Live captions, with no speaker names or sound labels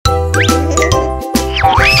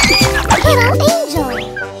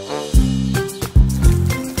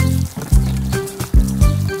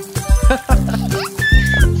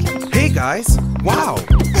guys. Wow,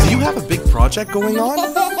 do you have a big project going on?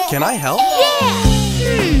 Can I help?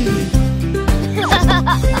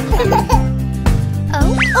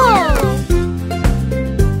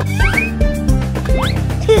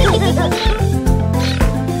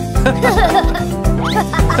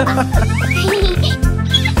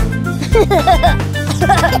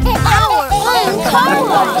 Our own car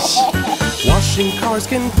wash! Washing cars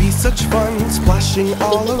can be such fun, splashing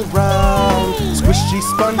all around. Squishy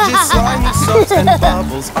sponges, slimy soaps, and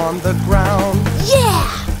bubbles on the ground. Yeah!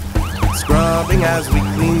 Scrubbing as we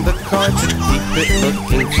clean the car to keep it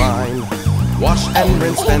looking fine. Wash and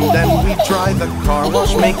rinse, and then we dry. The car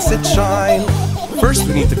wash makes it shine. First,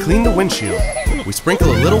 we need to clean the windshield. We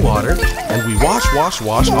sprinkle a little water, and we wash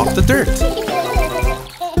off the dirt.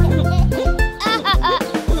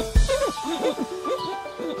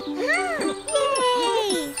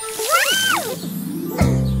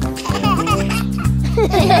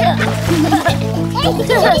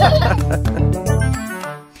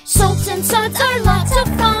 Soaps and suds are lots of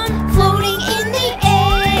fun, floating in the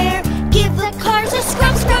air. Give the cars a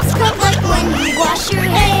scrub, scrub, scrub, like when you wash your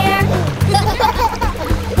hair.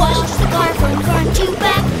 Wash the car from front to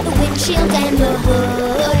back, the windshield and the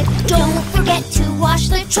hood. Don't forget to wash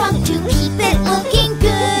the trunk to keep it looking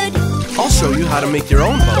good. I'll show you how to make your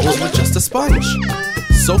own bubbles with just a sponge.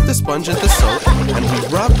 Soak the sponge into soap, and we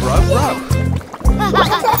rub, rub, rub.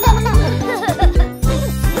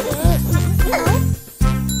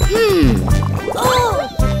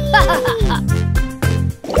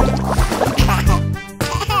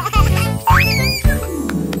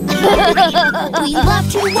 We love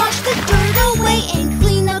to wash the dirt away and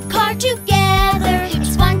clean the car together.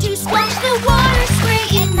 It's fun to splash the water spray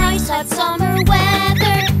in nice hot summer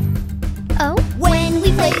weather. When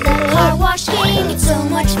we play the car wash game, it's so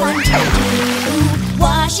much fun to do.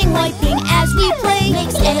 Washing, wiping as we play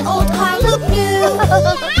makes an old car look new.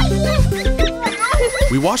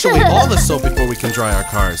 We wash away all the soap before we can dry our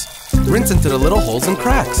cars. Rinse into the little holes and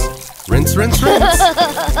cracks. Rinse, rinse, rinse.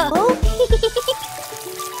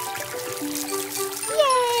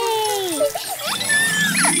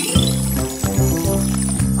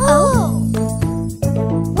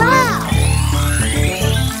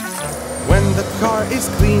 When the car is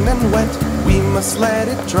clean and wet, we must let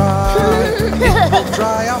it dry. It will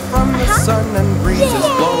dry out from the sun and breezes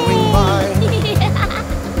blowing by.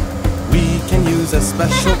 We can use a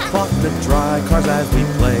special cloth to dry cars as we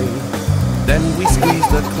play. Then we squeeze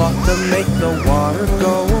the cloth to make the water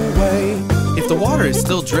go away. If the water is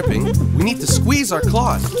still dripping, we need to squeeze our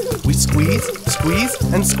cloth. We squeeze, squeeze,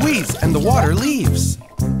 and squeeze, and the water leaves.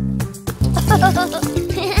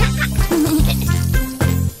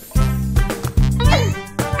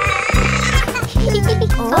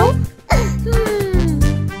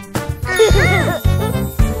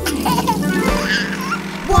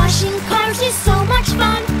 Washing cars is so much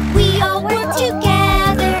fun. We all work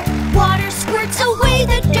together. Water squirts away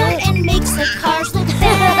the dirt and makes the cars look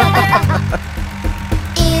better.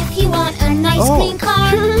 If you want a nice clean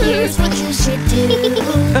car, here's what you should do.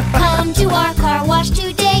 Come to our car wash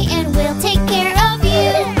today and we'll take care of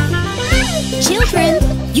you. Children,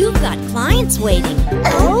 you've got clients waiting.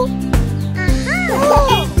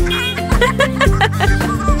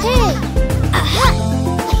 Hey!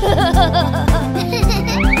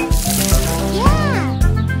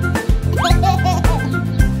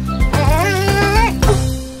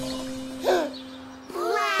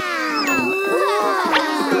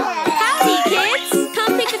 Howdy, kids!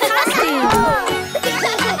 Come pick a costume.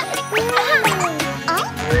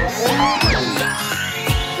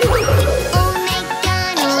 Old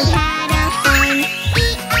MacDonald had a farm.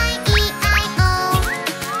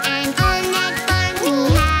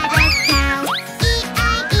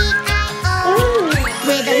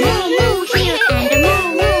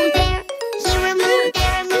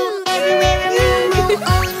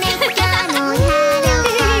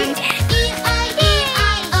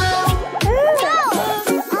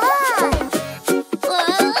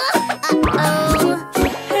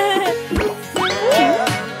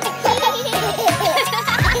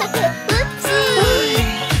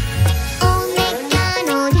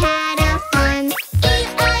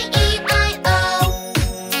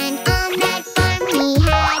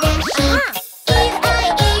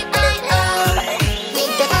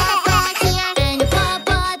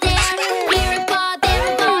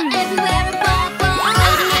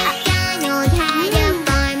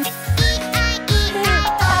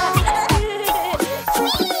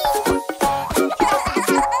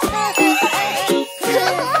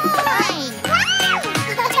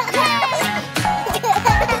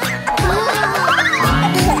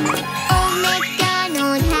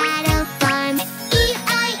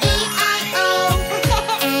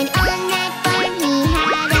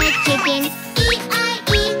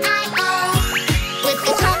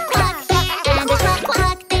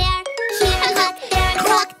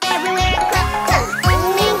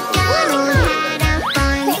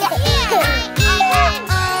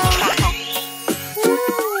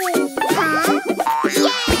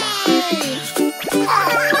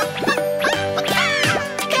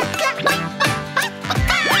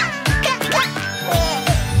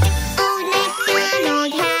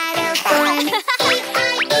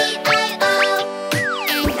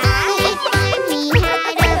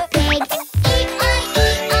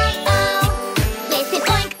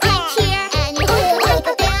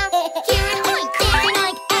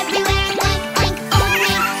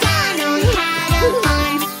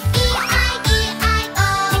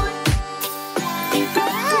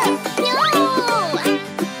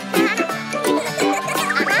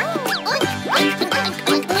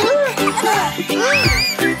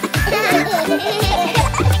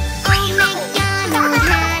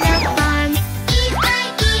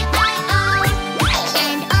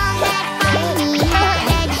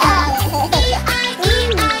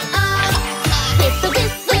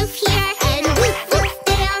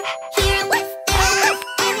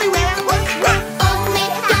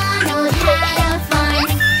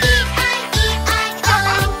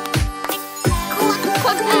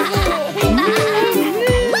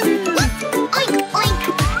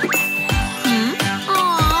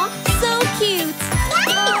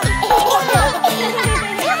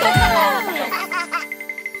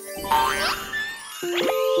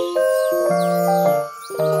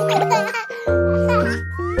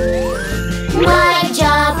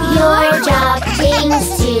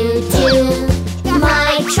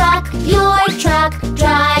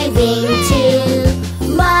 moving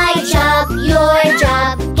too. My job, your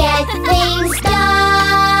job, get things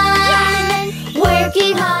done.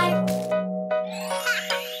 Working hard.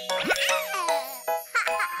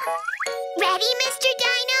 Ready, Mr.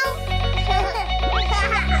 Dino?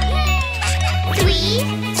 3,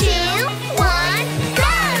 2, 1,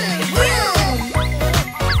 go! Vroom!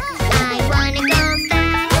 I wanna go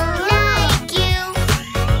fast like you.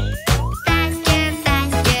 Faster,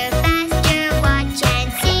 faster, faster, watch and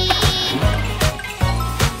see.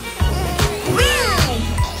 Vroom!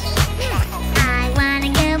 I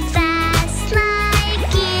wanna go fast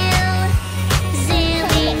like you.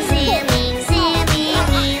 Zooming, zooming, zooming,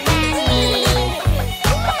 you and me.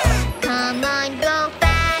 Come on, go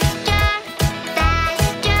faster,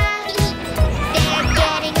 faster. They're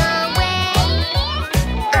getting away.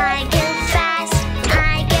 I go fast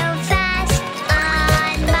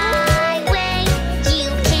on my way. You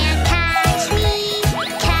can't catch me,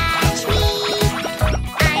 catch me.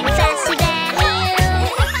 I'm faster than you.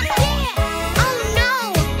 Oh no,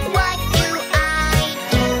 what do I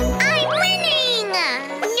do? I'm winning!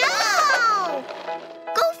 No!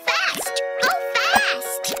 Go fast, go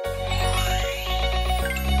fast!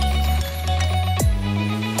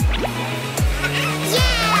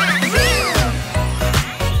 Yeah! Vroom!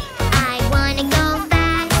 I wanna go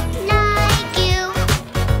fast like you.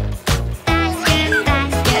 Faster,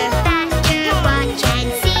 faster, faster, watch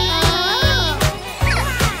and see.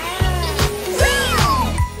 Vroom!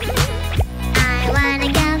 I wanna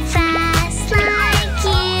go fast like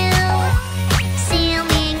you.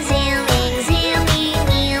 Zooming, zooming, zooming,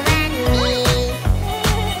 you and me.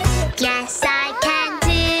 Yes, I can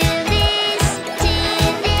do this, do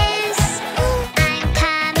this. I'm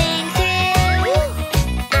coming through.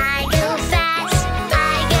 I go fast,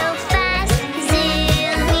 zooming,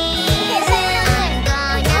 zoom. I'm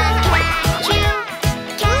gonna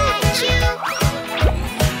catch you,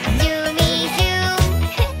 zoomy, zoom.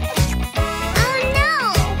 Oh no,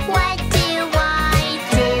 what do I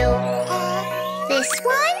do? This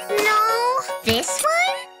one? No. This one?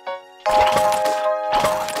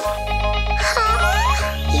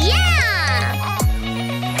 Yeah!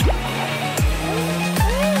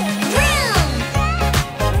 Vroom!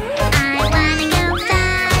 I wanna go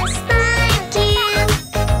fast like you.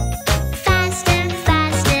 Faster,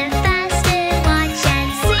 faster, faster, watch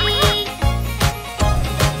and see.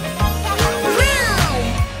 Vroom!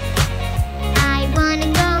 I wanna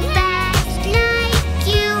go fast like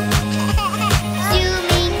you.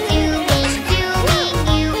 Zooming, zooming, zooming,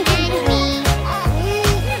 you and me.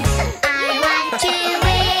 I want to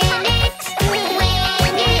win it,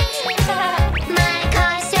 win it. My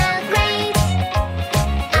car's so great.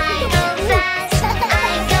 I go fast,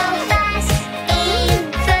 in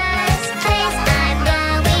first place. I'm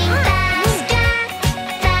going faster,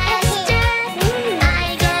 faster. I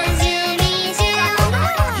go zoomy, zoom.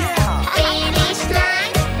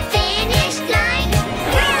 Finish line,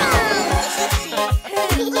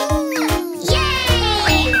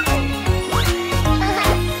 Yay!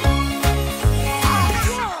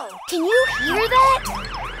 Can you hear that?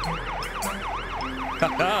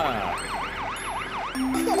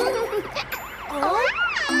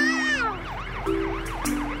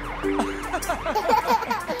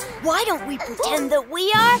 Why don't we pretend that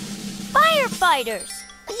we are firefighters?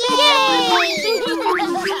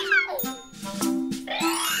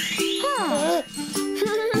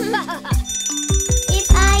 If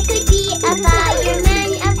I could be a fireman,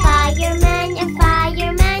 a fireman, a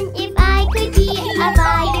fireman. If I could be a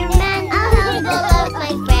fireman, I'll help all of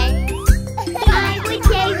my friends. I would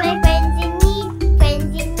save my friends in need,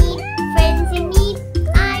 friends in need, friends in need.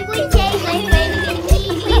 I would save my friends in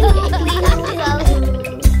need. We would go.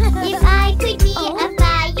 If I could be a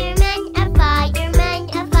fireman, a fireman,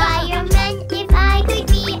 a fireman. If I could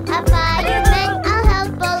be a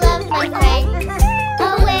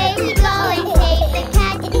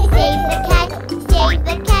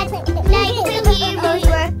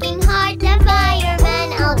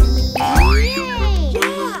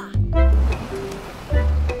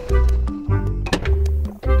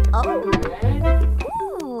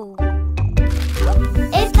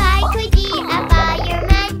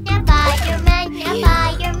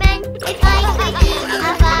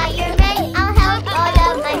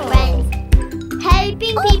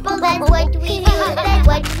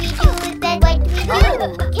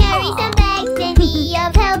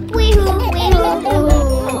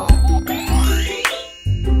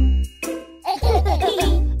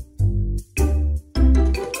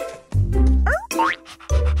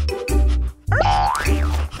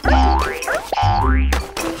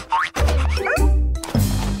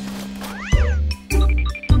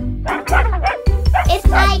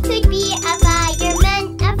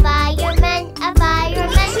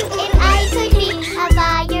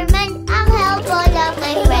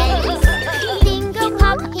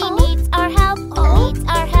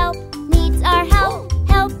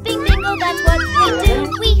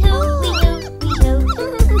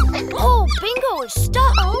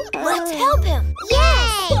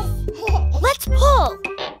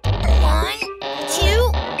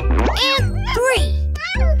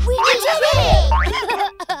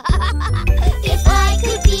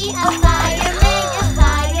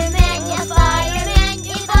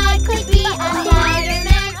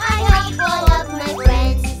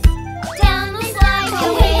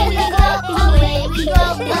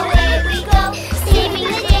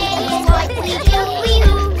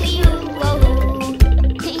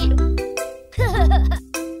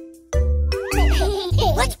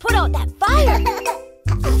Let's put out that fire.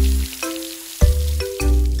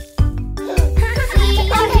 We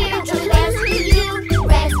are here to rescue you,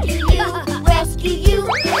 rescue you, rescue you.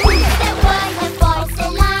 Who's that one that false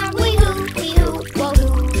alarm? Wee-hoo,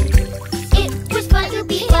 whoa-hoo. It was fun to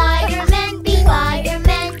be firemen, be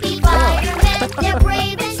firemen, be firemen. They're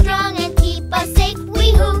brave and strong and keep us safe.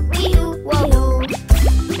 Wee-hoo, whoa-hoo.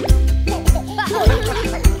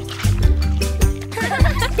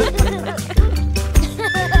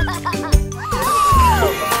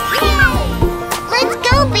 Let's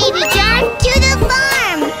go, Baby John, to the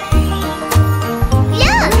farm!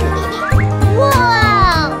 Look!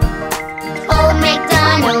 Wow! Old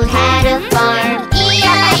MacDonald had a farm,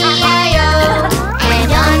 E-I-E-I-O.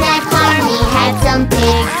 And on that farm he had some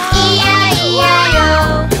pigs, E-I-E-I-O.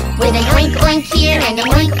 With an oink oink here and an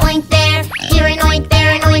oink oink there, here an oink,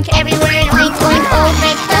 there an oink, everywhere an oink oink. Old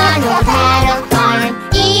MacDonald had a farm,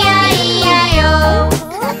 E-I-E-I-O.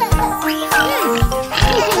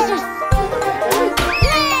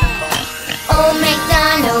 Old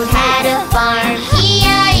MacDonald had a farm,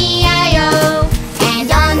 E-I-E-I-O.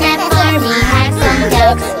 And on that farm he had some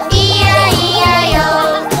ducks, E-I-E-I-O.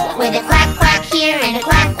 With a quack quack here and a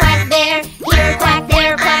quack quack there, here a quack,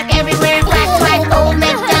 there a quack, everywhere quack quack. Old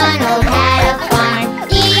MacDonald had a farm,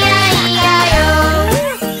 E-I-E-I-O.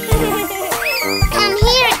 Come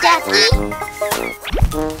here, ducky.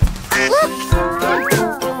 Look.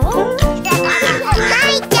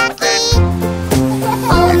 Hi, ducky.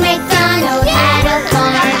 Old MacDonald had a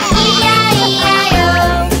farm, E-I-E-I-O.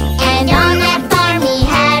 And on that farm he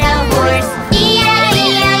had a horse,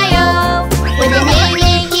 E-I-E-I-O. With a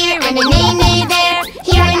neigh-neigh here and a neigh-neigh there,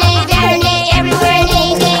 here a neigh, there a neigh, everywhere a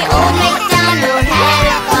neigh-neigh. Old MacDonald had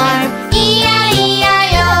a farm,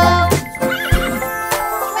 E-I-E-I-O.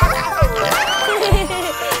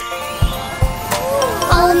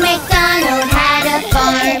 Old MacDonald had a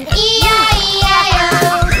farm, E-I-E-I-O.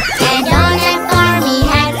 And on that farm he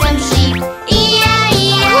had some sheep,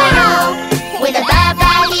 E-I-E-I-O. With a ba-ba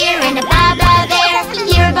here and a ba-ba there,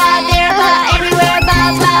 here a ba, there a ba, everywhere a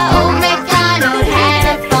ba-ba. Old MacDonald had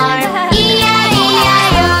a farm,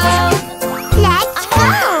 E-I-E-I-O. Let's go!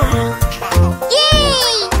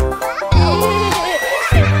 Yay!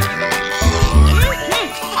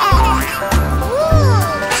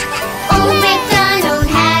 Old MacDonald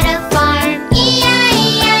had a farm,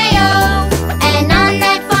 E-I-E-I-O. And on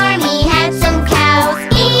that farm he had some cows,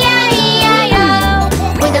 E-I-E-I-O.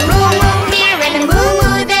 With a moo-moo here and a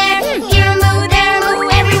moo-moo there, here a moo, there a moo,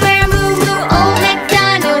 everywhere a moo-moo. Old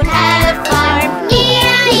MacDonald had a farm,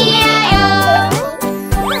 E-I-E-I-O.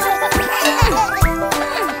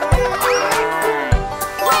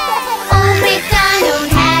 Old MacDonald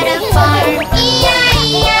had a farm,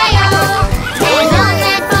 E-I-E-I-O. And on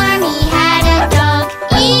that farm he had a dog,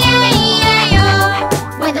 E-I-E-I-O.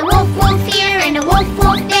 With a wolf wolf here and a wolf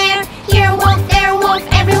wolf there, here a wolf, there a wolf,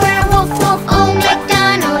 everywhere a wolf wolf. Old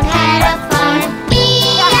MacDonald had a farm,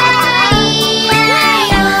 E-I-E-I-O.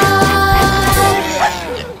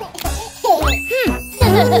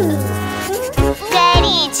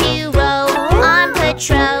 Ready to roll on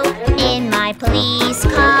patrol in my police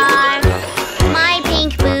car. My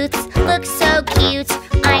pink boots look so cute,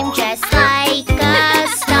 I'm just like a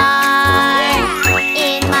star.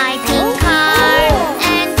 In my pink car,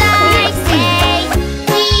 and I say,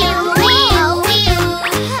 wee-oo, wee-oo, wee-oo.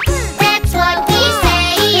 That's what we say.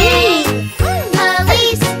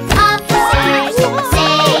 Police officers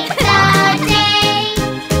save the day.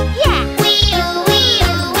 Yeah. Wee-oo,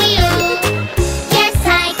 wee-oo, wee-oo.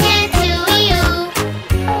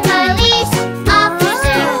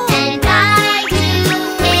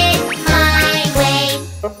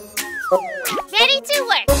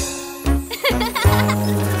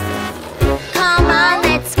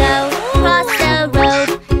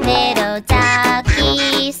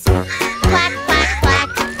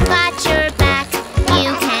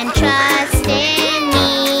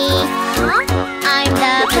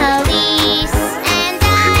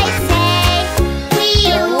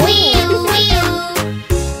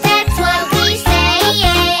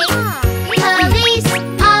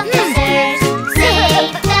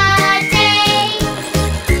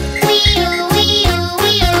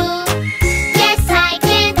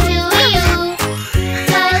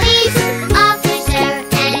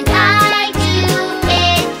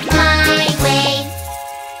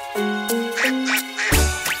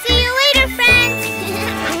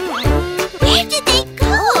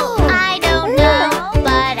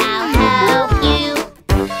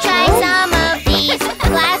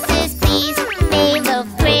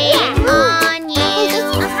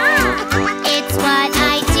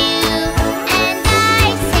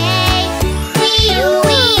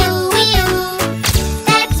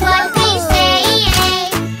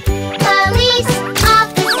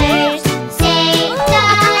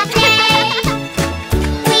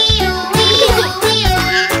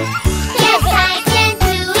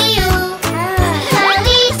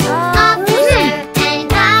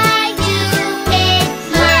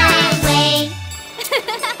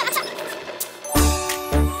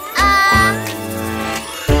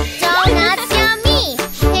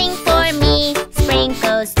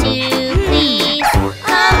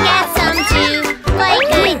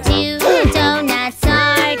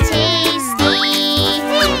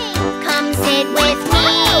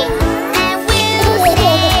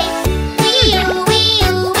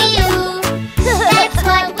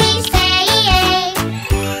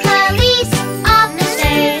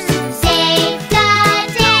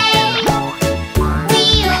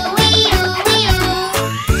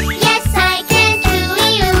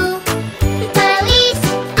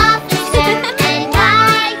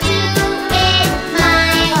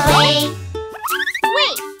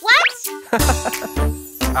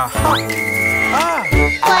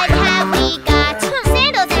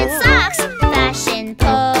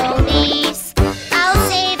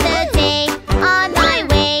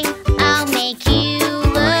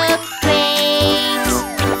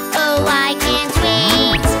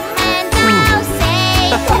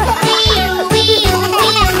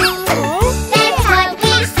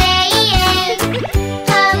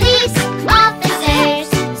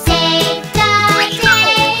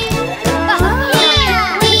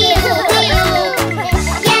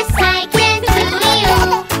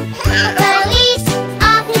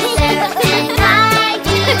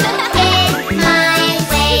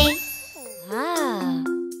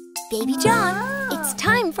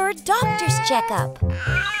 checkup.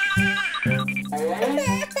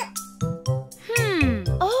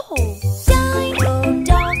 Oh. Dino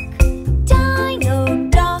Doc, Dino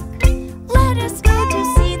Doc, let us go to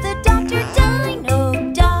see the doctor.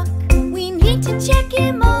 Dino Doc, we need to check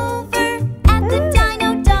him over at the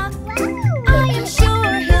Dino Doc. I am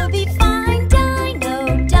sure he'll be fine.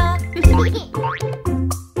 Dino Doc.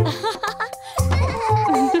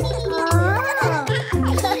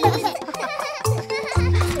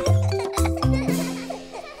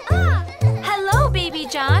 Hello, Baby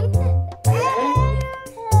John.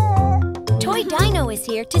 Toy Dino is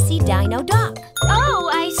here to see Dino Doc. Oh,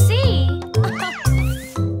 I see.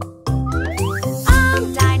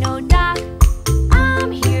 I'm Dino Doc.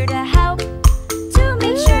 I'm here to help. To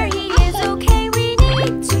make sure he is okay, we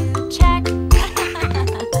need to check.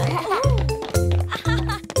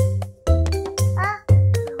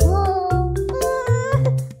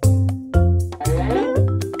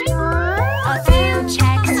 A few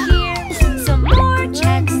checks here, some more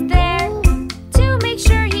checks there. To make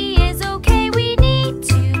sure he is okay, we need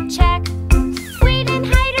to check. Sweet and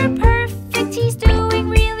height are perfect, he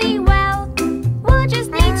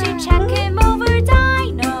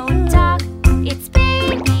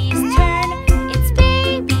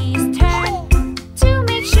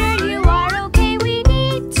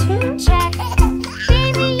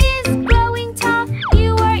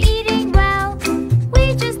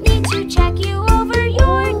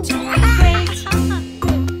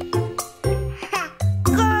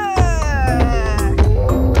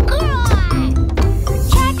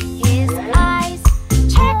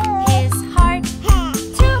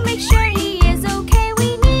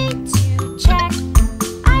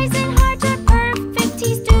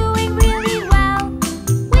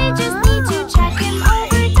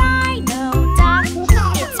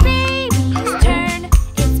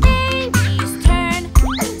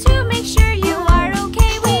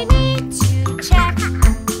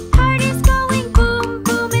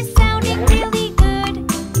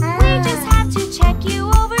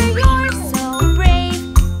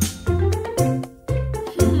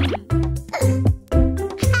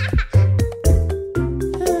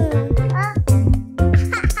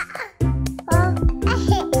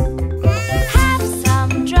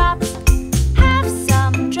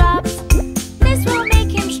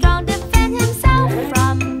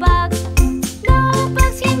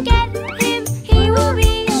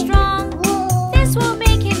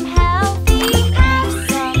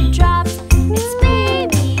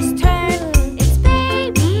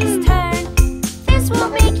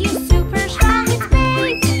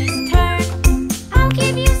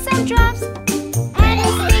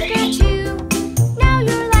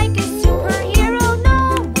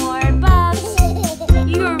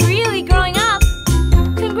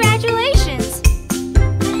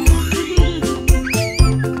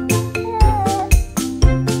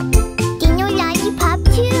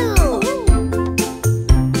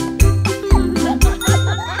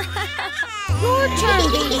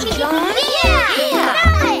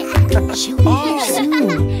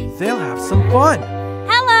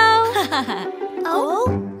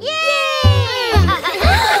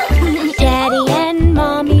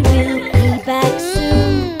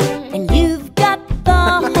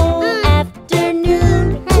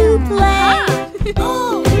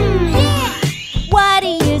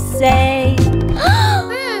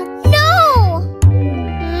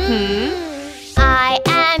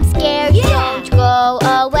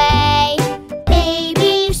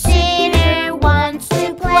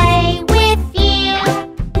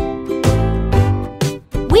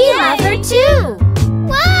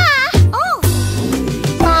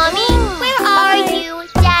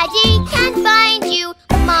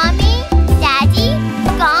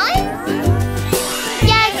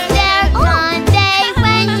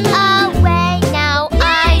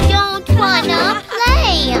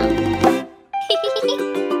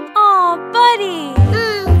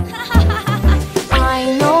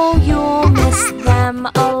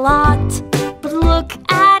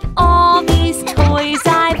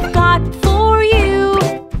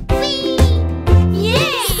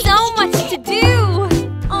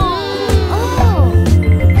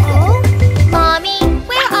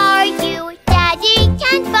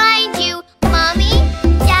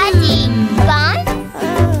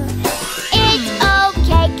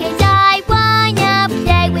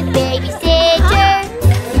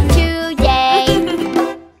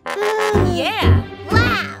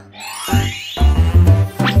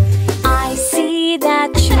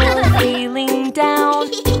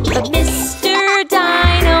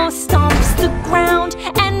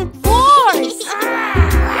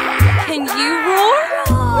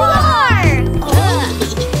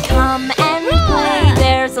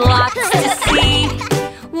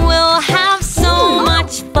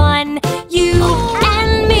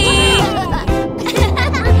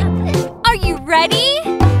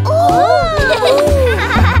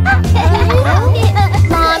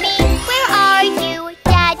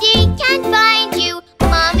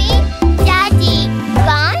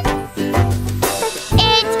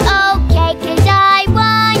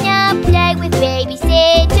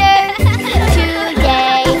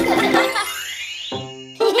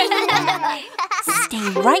stay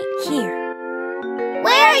right here.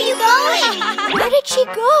 Where are you going? Where did she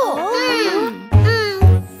go?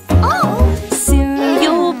 Oh. Soon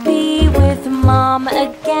you'll be with Mom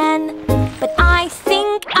again, but I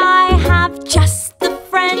think I have just the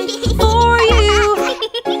friend for you.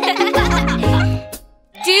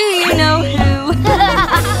 Do you know who?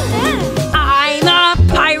 I'm a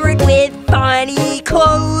pirate with funny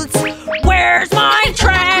clothes. Where's my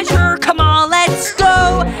treasure? Come on, let's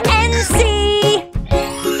go and see.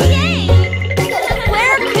 Yay!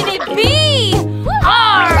 Where could it be?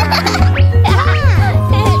 Arr!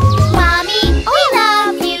 Mommy, we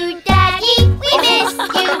love you. Daddy, we miss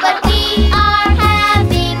you, but we are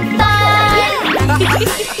having fun.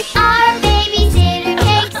 Our babysitter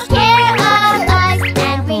takes care of us,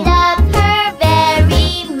 and we love her very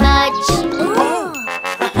much.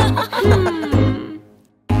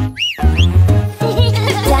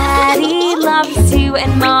 Daddy loves you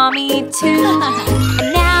and Mommy too.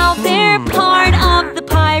 And now they're part of the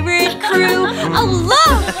pirate crew. Oh, look!